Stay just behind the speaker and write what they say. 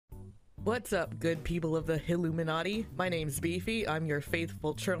What's up, good people of the Illuminati? My name's Beefy, I'm your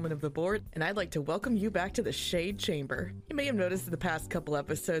faithful chairman of the board, and I'd like to welcome you back to the Shade Chamber. You may have noticed in the past couple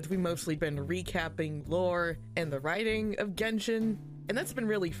episodes, we've mostly been recapping lore and the writing of Genshin, and that's been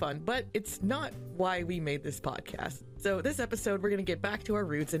really fun, but it's not why we made this podcast. So this episode, we're going to get back to our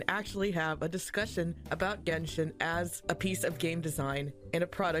roots and actually have a discussion about Genshin as a piece of game design and a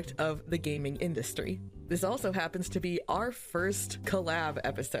product of the gaming industry. This also happens to be our first collab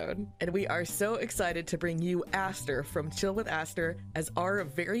episode, and we are so excited to bring you Aster from Chillwithaster as our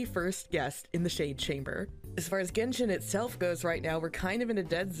very first guest in the Shade Chamber. As far as Genshin itself goes right now, we're kind of in a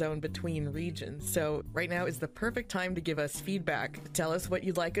dead zone between regions, so right now is the perfect time to give us feedback. Tell us what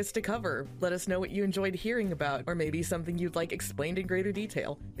you'd like us to cover, let us know what you enjoyed hearing about, or maybe something you'd like explained in greater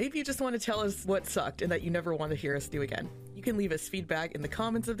detail. Maybe you just want to tell us what sucked and that you never want to hear us do again. You can leave us feedback in the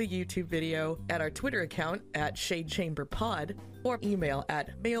comments of the YouTube video, at our Twitter account at ShadeChamberPod, or email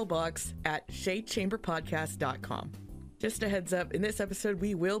at mailbox@shadechamberpodcast.com. Just a heads up, in this episode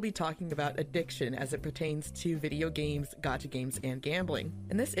we will be talking about addiction as it pertains to video games, gacha games, and gambling.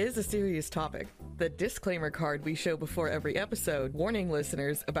 And this is a serious topic. The disclaimer card we show before every episode, warning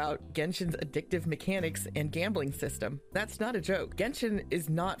listeners about Genshin's addictive mechanics and gambling system. That's not a joke. Genshin is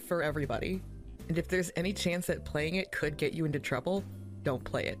not for everybody. And if there's any chance that playing it could get you into trouble, don't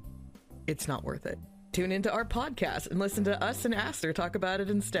play it. It's not worth it. Tune into our podcast and listen to us and Aster talk about it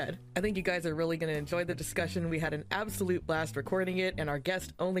instead. I think you guys are really going to enjoy the discussion. We had an absolute blast recording it, and our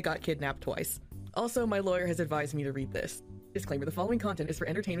guest only got kidnapped twice. Also, my lawyer has advised me to read this. Disclaimer, the following content is for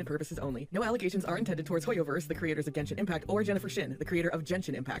entertainment purposes only. No allegations are intended towards Hoyoverse, the creators of Genshin Impact, or Jennifer Shin, the creator of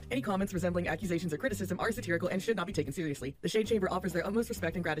Genshin Impact. Any comments resembling accusations or criticism are satirical and should not be taken seriously. The Shade Chamber offers their utmost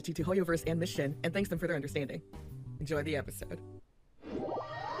respect and gratitude to Hoyoverse and Miss Shin, and thanks them for their understanding. Enjoy the episode.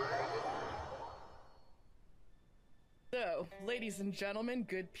 So, ladies and gentlemen,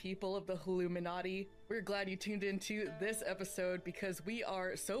 good people of the Illuminati, we're glad you tuned into this episode because we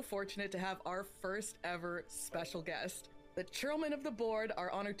are so fortunate to have our first ever special guest. The chairman of the board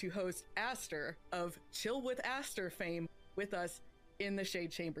are honored to host Aster of Chillwithaster fame with us in the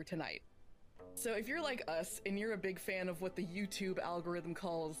Shade Chamber tonight. So if you're like us and you're a big fan of what the YouTube algorithm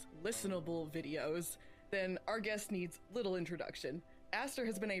calls listenable videos, then our guest needs little introduction. Aster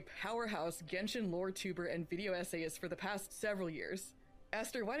has been a powerhouse Genshin lore tuber and video essayist for the past several years.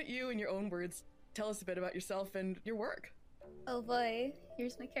 Aster, why don't you, in your own words, tell us a bit about yourself and your work? Oh boy,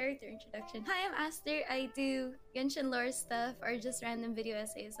 here's my character introduction. Hi, I'm Aster. I do Genshin lore stuff or just random video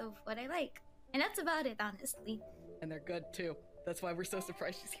essays of what I like. And that's about it, honestly. And they're good too. That's why we're so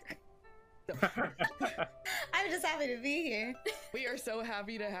surprised she's here. So. I'm just happy to be here. We are so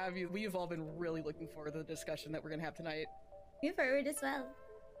happy to have you. We've all been really looking forward to the discussion that we're going to have tonight. You've heard as well.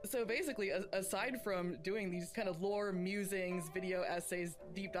 So basically, aside from doing these kind of lore musings, video essays,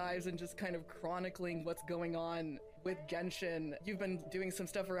 deep dives, and just kind of chronicling what's going on with Genshin, you've been doing some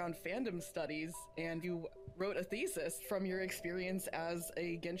stuff around fandom studies, and you wrote a thesis from your experience as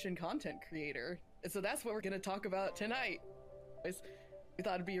a Genshin content creator. And so that's what we're going to talk about tonight. We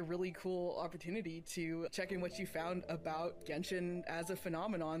thought it'd be a really cool opportunity to check in what you found about Genshin as a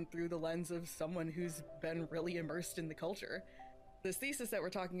phenomenon through the lens of someone who's been really immersed in the culture. This thesis that we're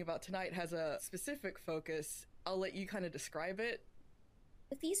talking about tonight has a specific focus. I'll let you kind of describe it.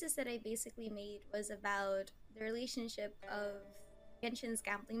 The thesis that I basically made was about the relationship of Genshin's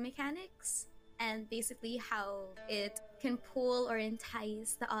gambling mechanics and basically how it can pull or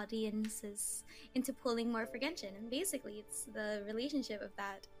entice the audiences into pulling more for Genshin. And basically, it's the relationship of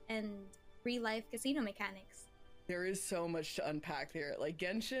that and real-life casino mechanics. There is so much to unpack there. Like,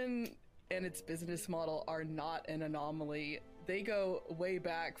 Genshin and its business model are not an anomaly. They go way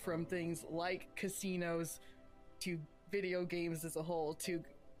back from things like casinos to video games as a whole to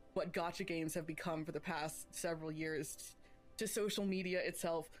what gacha games have become for the past several years, to social media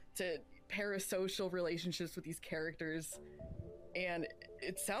itself, to parasocial relationships with these characters. And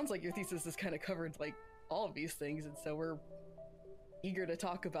it sounds like your thesis has kind of covered like all of these things, and so we're eager to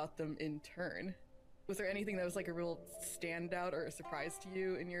talk about them in turn. Was there anything that was like a real standout or a surprise to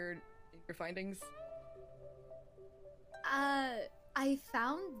you in your findings? I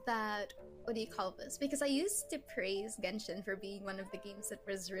found that, what do you call this? Because I used to praise Genshin for being one of the games that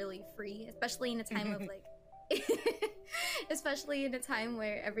was really free, especially in a time of like especially in a time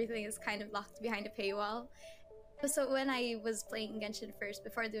where everything is kind of locked behind a paywall. So when I was playing Genshin first,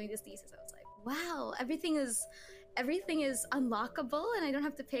 before doing this thesis, I was like, wow, everything is unlockable and I don't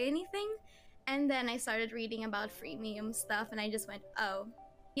have to pay anything. And then I started reading about freemium stuff and I just went, oh,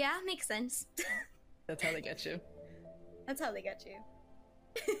 yeah, makes sense. That's how they get you. That's how they get you.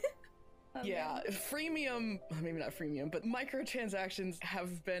 Yeah, freemium, maybe not freemium, but microtransactions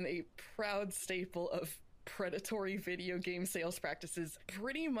have been a proud staple of predatory video game sales practices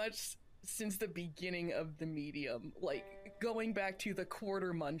pretty much since the beginning of the medium. Like, going back to the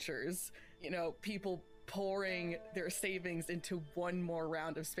quarter munchers, people pouring their savings into one more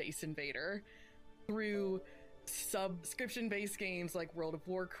round of Space Invader, through subscription-based games like World of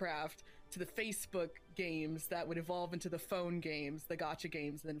Warcraft, to the Facebook games that would evolve into the phone games, the gacha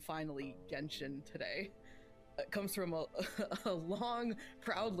games, and then finally Genshin today. It comes from a long,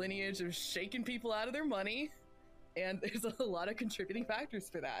 proud lineage of shaking people out of their money, and there's a lot of contributing factors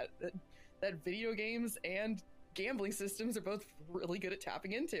for that video games and gambling systems are both really good at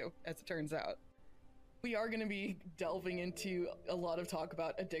tapping into, as it turns out. We are going to be delving into a lot of talk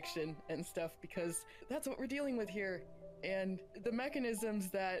about addiction and stuff because that's what we're dealing with here. And the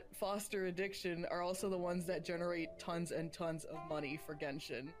mechanisms that foster addiction are also the ones that generate tons and tons of money for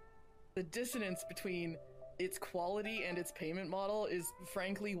Genshin. The dissonance between its quality and its payment model is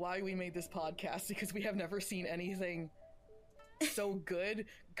frankly why we made this podcast, because we have never seen anything so good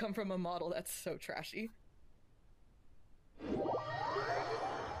come from a model that's so trashy.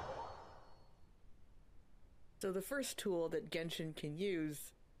 So the first tool that Genshin can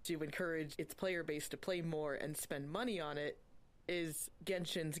use to encourage its player base to play more and spend money on it is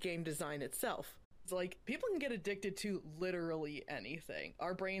Genshin's game design itself. It's like, people can get addicted to literally anything.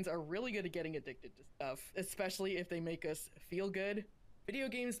 Our brains are really good at getting addicted to stuff, especially if they make us feel good. Video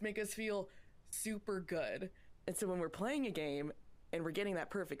games make us feel super good. And so when we're playing a game and we're getting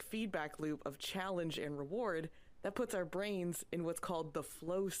that perfect feedback loop of challenge and reward, that puts our brains in what's called the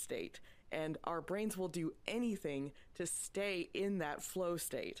flow state. And our brains will do anything to stay in that flow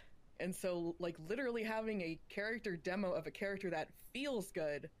state. And so, like, literally having a character demo of a character that feels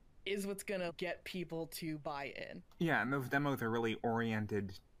good is what's gonna get people to buy in. Yeah, and those demos are really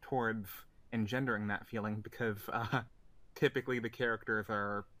oriented towards engendering that feeling because typically the characters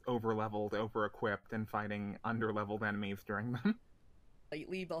are over-leveled, over-equipped, and fighting under-leveled enemies during them.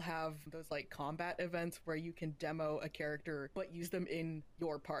 Lately, they'll have those, like, combat events where you can demo a character but use them in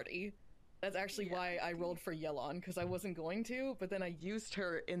your party. That's actually why I rolled for Yelan, because I wasn't going to, but then I used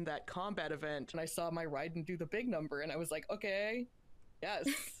her in that combat event, and I saw my Raiden do the big number, and I was like, okay, yes,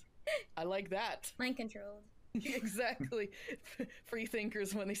 I like that. Mind controlled. Exactly. Free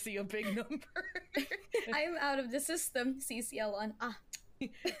thinkers when they see a big number. I'm out of the system, sees Yelan.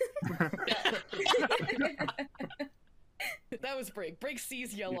 That was Break. Break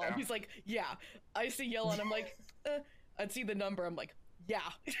sees Yelan. Yeah. He's like, yeah. I see Yelan, I'm like, I'd see the number, I'm like,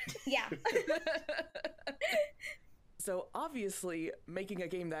 yeah. Yeah. So obviously, making a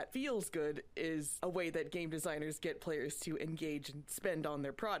game that feels good is a way that game designers get players to engage and spend on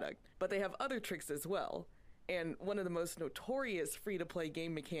their product. But they have other tricks as well. And one of the most notorious free-to-play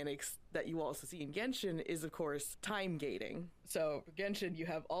game mechanics that you also see in Genshin is, of course, time gating. So for Genshin, you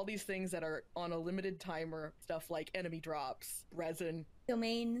have all these things that are on a limited timer, stuff like enemy drops, resin,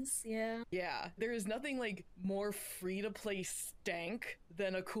 domains, yeah. Yeah, there is nothing like more free-to-play stank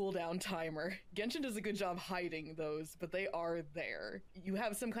than a cooldown timer. Genshin does a good job hiding those, but they are there. You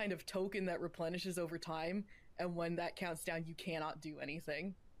have some kind of token that replenishes over time, and when that counts down, you cannot do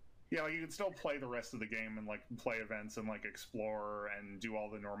anything. Yeah, like you can still play the rest of the game and like play events and like explore and do all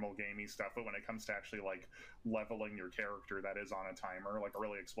the normal gamey stuff, but when it comes to actually like leveling your character, that is on a timer, like a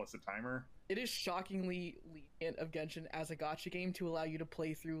really explicit timer. It is shockingly lenient of Genshin as a gacha game to allow you to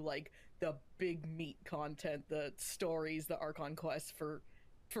play through like the big meat content, the stories, the Archon quests for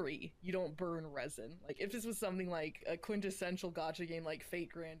free. You don't burn resin. Like if this was something like a quintessential gacha game like Fate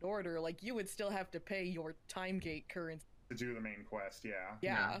Grand Order, like you would still have to pay your time gate currency to do the main quest.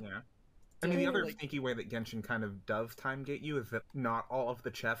 Yeah. I mean, the other sneaky way that Genshin kind of does time gate you is that not all of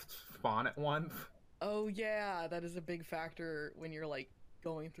the chests spawn at once. Oh yeah, that is a big factor when you're like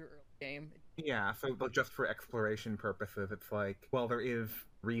going through early game. Yeah, so just for exploration purposes, it's like, well, there is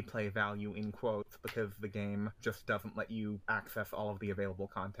replay value in quotes because the game just doesn't let you access all of the available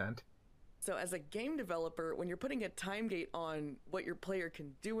content. So as a game developer, when you're putting a time gate on what your player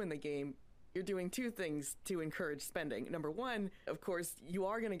can do in the game, you're doing two things to encourage spending. Number one, of course, you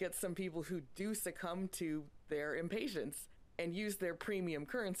are going to get some people who do succumb to their impatience and use their premium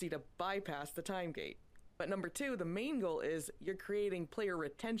currency to bypass the time gate. But number two, the main goal is you're creating player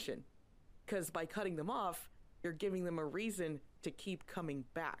retention, because by cutting them off, you're giving them a reason to keep coming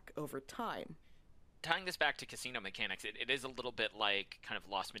back over time. Tying this back to casino mechanics, it is a little bit like kind of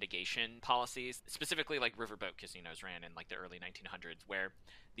loss mitigation policies, specifically like riverboat casinos ran in like the early 1900s, where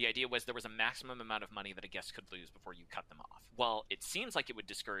the idea was there was a maximum amount of money that a guest could lose before you cut them off. Well, it seems like it would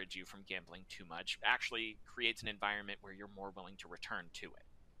discourage you from gambling too much, actually creates an environment where you're more willing to return to it.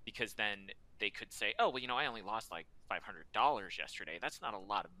 because then they could say, oh, well, I only lost like $500 yesterday. That's not a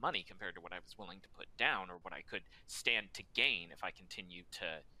lot of money compared to what I was willing to put down or what I could stand to gain if I continue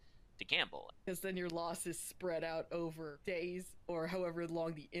to gamble. Because then your loss is spread out over days or however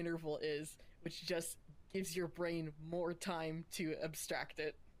long the interval is, which just gives your brain more time to abstract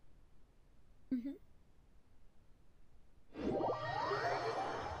it. Mm-hmm.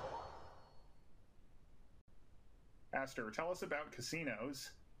 Aster, tell us about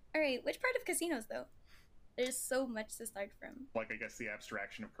casinos. All right, which part of casinos though? There's so much to start from. Like, I guess the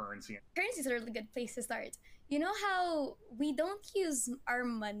abstraction of currency. Currency is a really good place to start. You know how we don't use our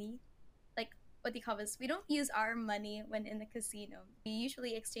money, like, what do you call this? We don't use our money when in the casino. We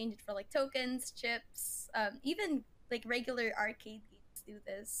usually exchange it for like tokens, chips, even like regular arcade games do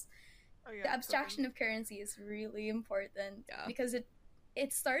this. Oh, yeah, The abstraction of currency is really important because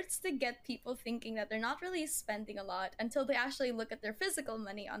it starts to get people thinking that they're not really spending a lot until they actually look at their physical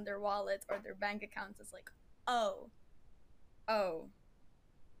money on their wallet or their bank accounts. It's like, oh.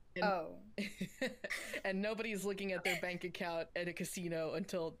 And nobody's looking at their bank account at a casino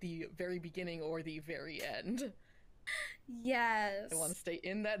until the very beginning or the very end. Yes. They want to stay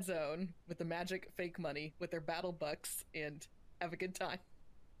in that zone with the magic fake money with their battle bucks and have a good time.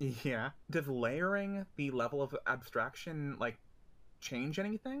 Yeah. Does layering the level of abstraction, like, change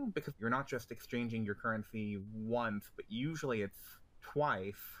anything? Because you're not just exchanging your currency once, but usually it's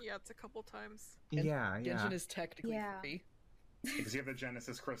twice. Yeah, it's a couple times. And yeah. Genshin is technically free. Because you have the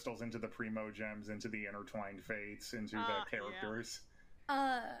Genesis crystals into the Primo Gems, into the Intertwined Fates, into the characters.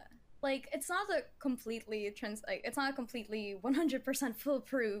 Like, it's not a completely it's not a completely 100%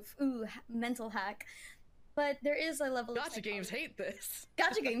 foolproof, mental hack. But there is a level of Gacha games hate this.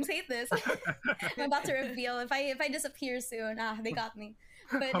 Gacha games hate this. I'm about to reveal if I disappear soon, they got me.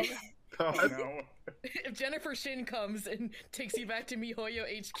 But God. No. If Jennifer Shin comes and takes you back to MiHoYo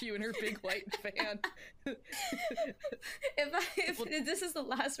HQ in her big white van. if this is the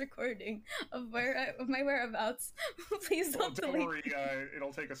last recording of my whereabouts, please Well, don't don't delete. worry,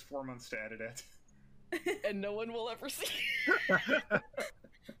 it'll take us 4 months to edit it. And no one will ever see.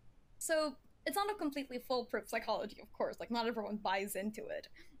 So it's not a completely foolproof psychology, of course. Like, not everyone buys into it,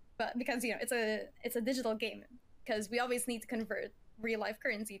 but because it's a digital game, because we always need to convert real life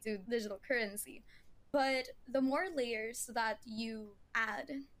currency to digital currency. But the more layers that you add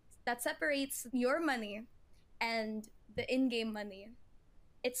that separates your money and the in-game money,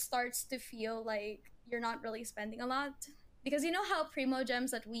 it starts to feel like you're not really spending a lot. Because you know how Primo Gems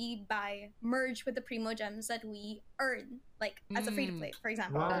that we buy merge with the Primo Gems that we earn, like as a free-to-play, for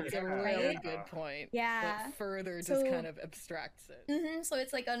example. Wow. That's a Yeah. really Right? good point. Yeah. But further just So- kind of abstracts it. So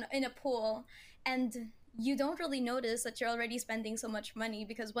it's like in a pool, and you don't really notice that you're already spending so much money,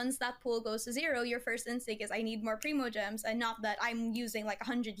 because once that pool goes to zero, your first instinct is, I need more Primo Gems, and not that I'm using like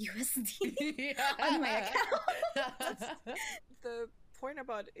 100 USD on my account. The point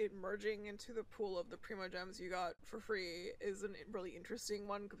about it merging into the pool of the Primo Gems you got for free is a really interesting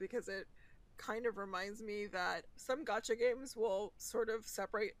one, because it kind of reminds me that some gacha games will sort of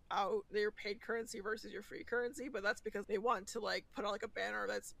separate out their paid currency versus your free currency, but that's because they want to like put on like a banner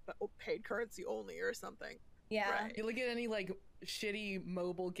that's paid currency only or something. Yeah. Right. You look at any like shitty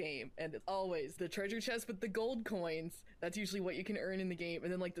mobile game and it's always the treasure chest with the gold coins. That's usually what you can earn in the game,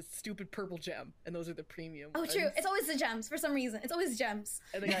 and then like the stupid purple gem, and those are the premium Oh, ones. true. It's always the gems for some reason. It's always gems.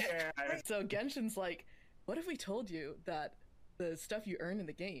 And then, Yeah. so Genshin's like, what if we told you that the stuff you earn in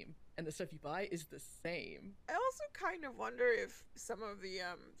the game and the stuff you buy is the same? I also kind of wonder if some of the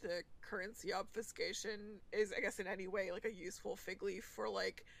currency obfuscation is, I guess, in any way like a useful fig leaf for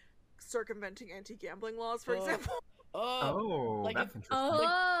like circumventing anti-gambling laws, for Oh. example. Oh, like that's it- interesting.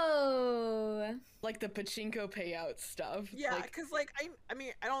 Oh. Like the pachinko payout stuff. Yeah, Like, because like I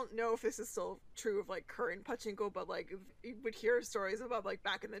mean I don't know if this is still true of like current pachinko, but like you would hear stories about like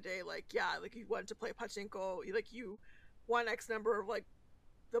back in the day, like like you wanted to play pachinko, you won X number of like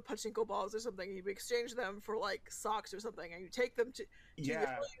the pachinko balls or something, and you exchange them for like socks or something, and you take them to the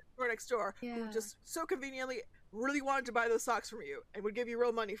Yeah. store next door, Yeah. who just so conveniently really wanted to buy those socks from you and would give you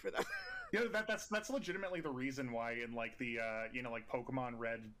real money for them. Yeah, that's legitimately the reason why in like the like Pokemon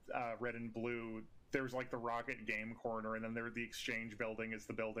Red and Blue, there's like the Rocket Game Corner, and then the Exchange Building is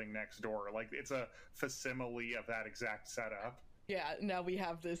the building next door. Like, it's a facsimile of that exact setup. yeah, now we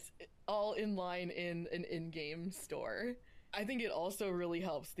have this all in line in an in-game store. I think it also really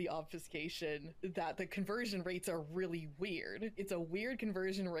helps the obfuscation that the conversion rates are really weird. It's a weird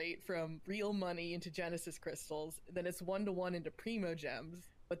conversion rate from real money into Genesis crystals, then it's 1-to-1 into Primo Gems,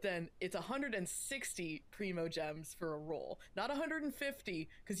 but then it's 160 Primo Gems for a roll. Not 150,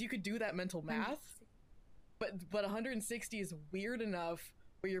 because you could do that mental math, but 160 is weird enough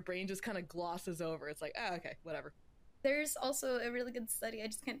where your brain just kind of glosses over. It's like, ah, okay, whatever. There's also a really good study, I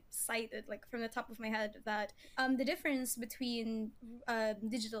just can't cite it like from the top of my head, that the difference between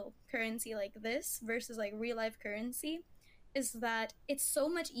digital currency like this versus like real life currency is that it's so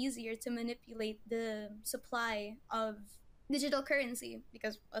much easier to manipulate the supply of digital currency,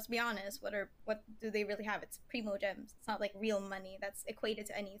 because let's be honest, what do they really have? It's primo gems. It's not like real money that's equated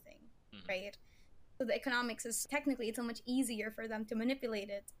to anything, right? So the economics is technically it's so much easier for them to manipulate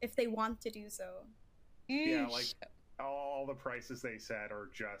it if they want to do so. Yeah, like all the prices they set are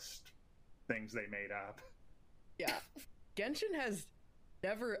just things they made up. Yeah. Genshin has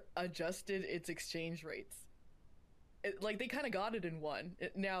never adjusted its exchange rates. Like, they kind of got it in one.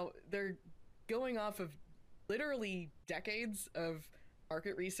 Now, they're going off of literally decades of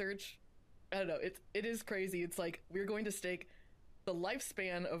market research. I don't know, it is crazy. It's like, we're going to stake the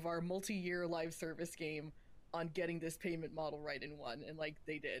lifespan of our multi-year live service game on getting this payment model right in one, and like,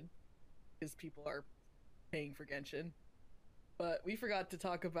 they did. Because people are paying for Genshin. But we forgot to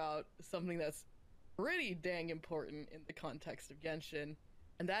talk about something that's pretty dang important in the context of Genshin,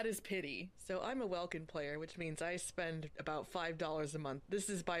 and that is pity. So I'm a Welkin player, which means I spend about $5 a month. This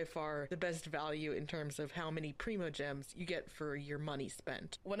is by far the best value in terms of how many primo gems you get for your money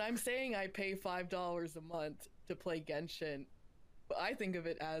spent. When I'm saying I pay $5 a month to play Genshin, I think of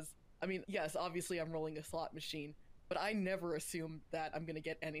it as, I mean, yes, obviously I'm rolling a slot machine, but I never assume that I'm going to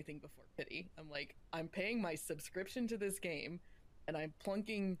get anything before pity. I'm like, I'm paying my subscription to this game, and I'm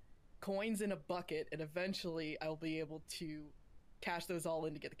plunking coins in a bucket, and eventually I'll be able to cash those all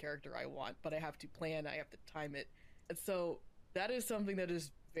in to get the character I want, but I have to plan, I have to time it. And so that is something that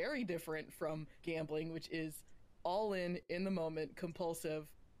is very different from gambling, which is all in the moment, compulsive.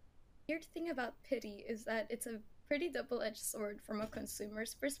 Weird thing about pity is that it's a pretty double-edged sword from a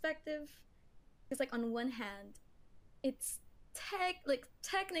consumer's perspective. It's like, on one hand, it's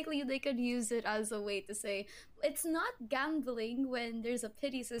technically they could use it as a way to say it's not gambling when there's a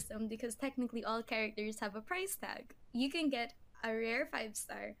pity system, because technically all characters have a price tag. You can get a rare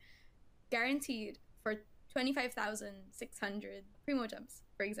 5-star guaranteed for 25,600 primo gems,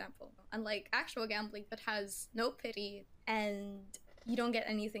 for example, unlike actual gambling that has no pity and you don't get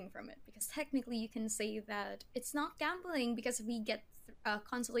anything from it, because technically you can say that it's not gambling because we get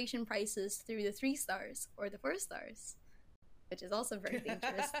consolation prices through the 3 stars or the 4 stars, which is also very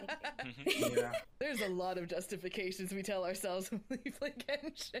dangerous thinking. Yeah. There's a lot of justifications we tell ourselves when we play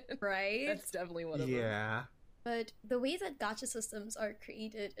Genshin. Right? That's definitely one of them. Yeah. But the way that gacha systems are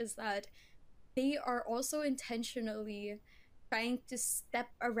created is that they are also intentionally trying to step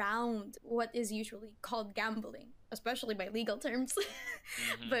around what is usually called gambling, especially by legal terms.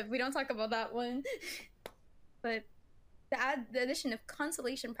 But we don't talk about that one. But the addition of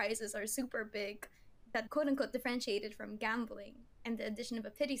consolation prizes are super big, that quote-unquote differentiated from gambling, and the addition of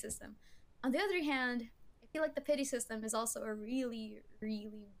a pity system. On the other hand, I feel like the pity system is also a really,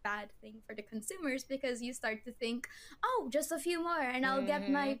 really bad thing for the consumers, because you start to think, oh, just a few more and I'll get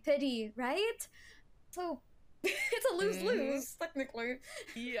my pity, right? So it's a lose-lose, technically.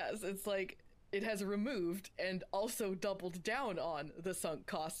 Yes, it's like it has removed and also doubled down on the sunk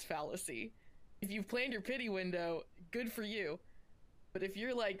cost fallacy. If you've planned your pity window, good for you. But if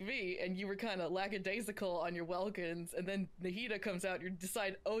you're like me and you were kind of lackadaisical on your Welkins, and then Nahida comes out, you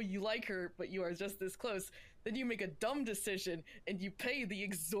decide, oh, you like her, but you are just this close, then you make a dumb decision and you pay the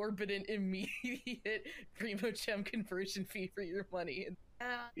exorbitant immediate primo gem conversion fee for your money.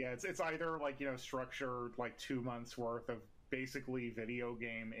 Yeah, it's either like, you know, structure like 2 months worth of basically video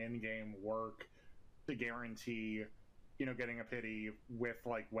game in-game work to guarantee, you know, getting a pity with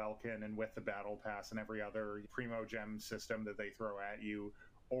like Welkin and with the battle pass and every other primo gem system that they throw at you,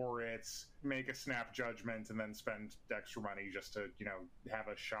 or it's make a snap judgment and then spend extra money just to, you know, have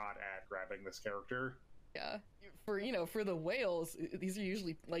a shot at grabbing this character. Yeah, for the whales, these are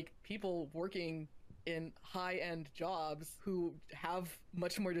usually like people working in high-end jobs who have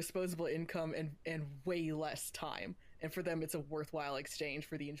much more disposable income and way less time, and for them it's a worthwhile exchange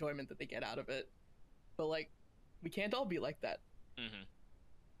for the enjoyment that they get out of it. But like, we can't all be like that.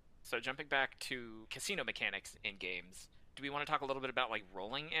 So jumping back to casino mechanics in games, do we want to talk a little bit about like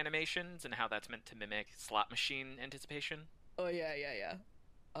rolling animations and how that's meant to mimic slot machine anticipation? Oh yeah.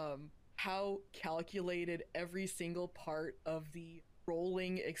 How calculated every single part of the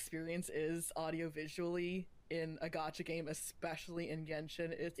rolling experience is audio-visually in a gacha game, especially in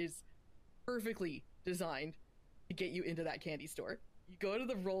Genshin. It is perfectly designed to get you into that candy store. You go to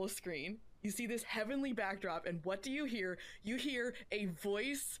the roll screen, you see this heavenly backdrop, and what do you hear? You hear a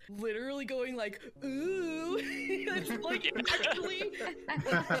voice literally going like, ooh. It's like actually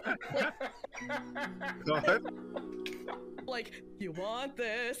Go ahead. like, you want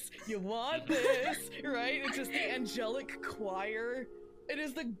this, you want this, right? It's just the angelic choir. It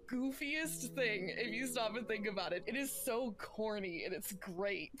is the goofiest thing if you stop and think about it. It is so corny and it's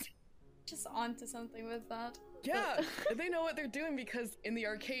great. Just onto something with that. Yeah, they know what they're doing because in the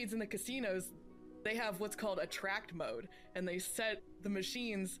arcades and the casinos, they have what's called attract mode, and they set the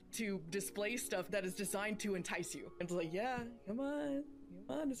machines to display stuff that is designed to entice you. And it's like, yeah, come on,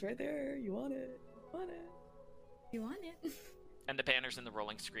 it's right there. You want it, you want it. You want it. And the banners in the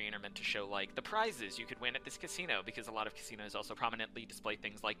rolling screen are meant to show, like, the prizes you could win at this casino, because a lot of casinos also prominently display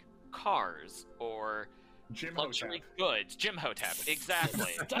things like cars or Jim luxury Hotep. goods. Jim Hotep,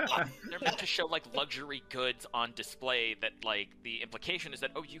 exactly. They're meant to show, like, luxury goods on display that, like, the implication is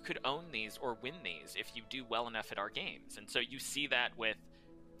that, oh, you could own these or win these if you do well enough at our games. And so you see that with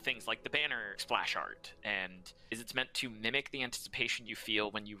things like the banner splash art, and it's meant to mimic the anticipation you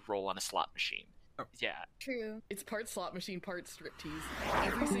feel when you roll on a slot machine. Yeah. True. It's part slot machine, part striptease.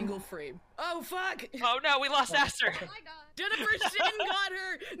 Every single frame. Oh, fuck! Oh no, we lost Aster! Oh my god. Jennifer Shin got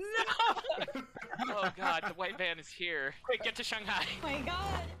her! No! Oh god, the white van is here. Quick, get to Shanghai. Oh my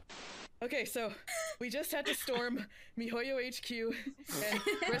god. Okay, so we just had to storm MiHoYo HQ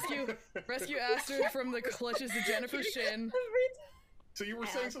and rescue Aster from the clutches of Jennifer Shin. So you were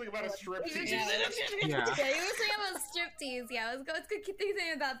saying something about a striptease. Yeah. Yeah. Yeah, you were saying about striptease. Yeah, let's go keep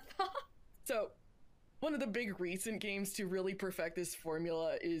thinking about that. So, one of the big recent games to really perfect this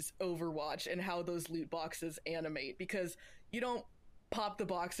formula is Overwatch and how those loot boxes animate, because you don't pop the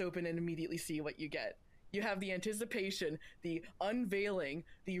box open and immediately see what you get. You have the anticipation, the unveiling,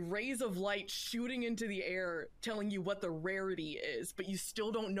 the rays of light shooting into the air telling you what the rarity is, but you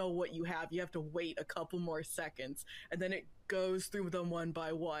still don't know what you have. You have to wait a couple more seconds, and then it goes through them one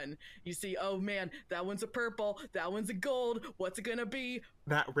by one. You see, oh man, that one's a purple, that one's a gold, what's it gonna be?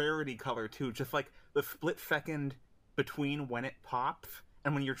 That rarity color too, just like the split second between when it pops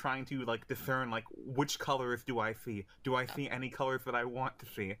and when you're trying to like discern like which colors do I see? Do I see any colors that I want to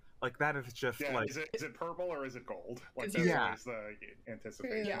see? Like that is just Yeah, like is it purple or is it gold? Like Is that's it- always the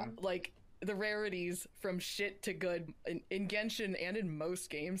anticipation. Yeah, like the rarities from shit to good in Genshin and in most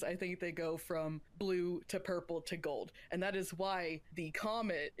games, I think they go from blue to purple to gold. And that is why the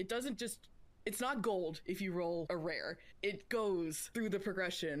comet, it's not gold if you roll a rare. It goes through the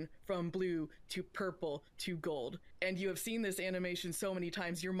progression from blue to purple to gold. And you have seen this animation so many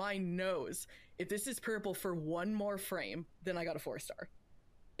times, your mind knows if this is purple for one more frame, then I got a 4-star.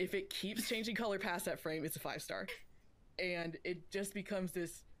 If it keeps changing color past that frame, it's a 5-star. And it just becomes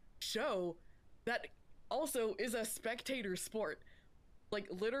this show that also is a spectator sport. Like,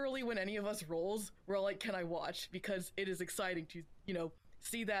 literally when any of us rolls, we're all like, can I watch? Because it is exciting to,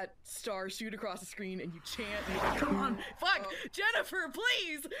 see that star shoot across the screen and you chant and you're like, come on, fuck, Jennifer,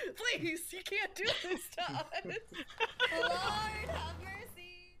 please, you can't do this to us. Lord have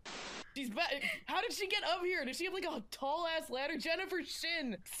mercy. How did she get up here? Did she have like a tall ass ladder? Jennifer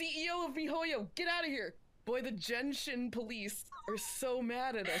Shin, CEO of MiHoYo, get out of here. Boy, the Genshin police are so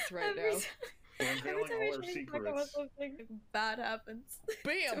mad at us right now. Unveiling Every time all I our try to talk secrets. about something bad happens.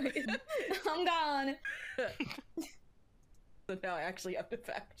 Bam! I'm gone. So now I actually have to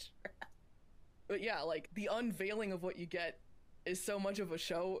fact check. But yeah, like the unveiling of what you get is so much of a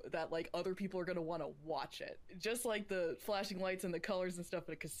show that like other people are gonna want to watch it. Just like the flashing lights and the colors and stuff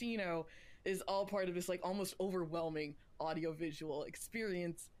at a casino is all part of this like almost overwhelming audiovisual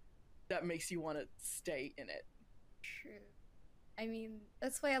experience that makes you want to stay in it. True. I mean,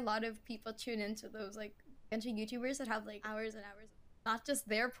 that's why a lot of people tune into those like Genshin YouTubers that have like hours and hours, not just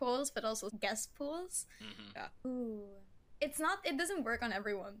their pools but also guest pools. Mm-hmm. Ooh, it doesn't work on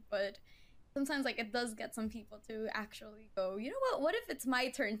everyone, but sometimes like it does get some people to actually go, you know what if it's my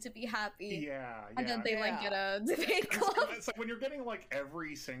turn to be happy? Yeah, And then they like Yeah. get a debate club. It's like when you're getting like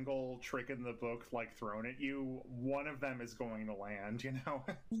every single trick in the book like thrown at you, one of them is going to land, you know?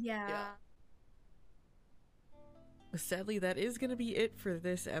 Yeah. Sadly, that is going to be it for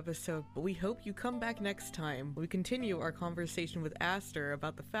this episode, but we hope you come back next time. We continue our conversation with Aster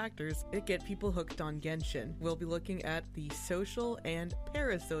about the factors that get people hooked on Genshin. We'll be looking at the social and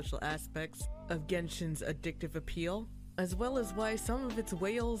parasocial aspects of Genshin's addictive appeal, as well as why some of its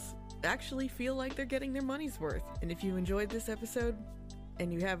whales actually feel like they're getting their money's worth. And if you enjoyed this episode,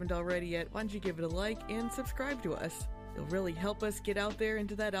 and you haven't already yet, why don't you give it a like and subscribe to us? It'll really help us get out there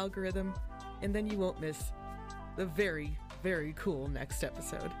into that algorithm, and then you won't miss the very, very cool next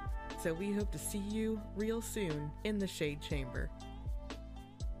episode. So we hope to see you real soon in the Shade Chamber.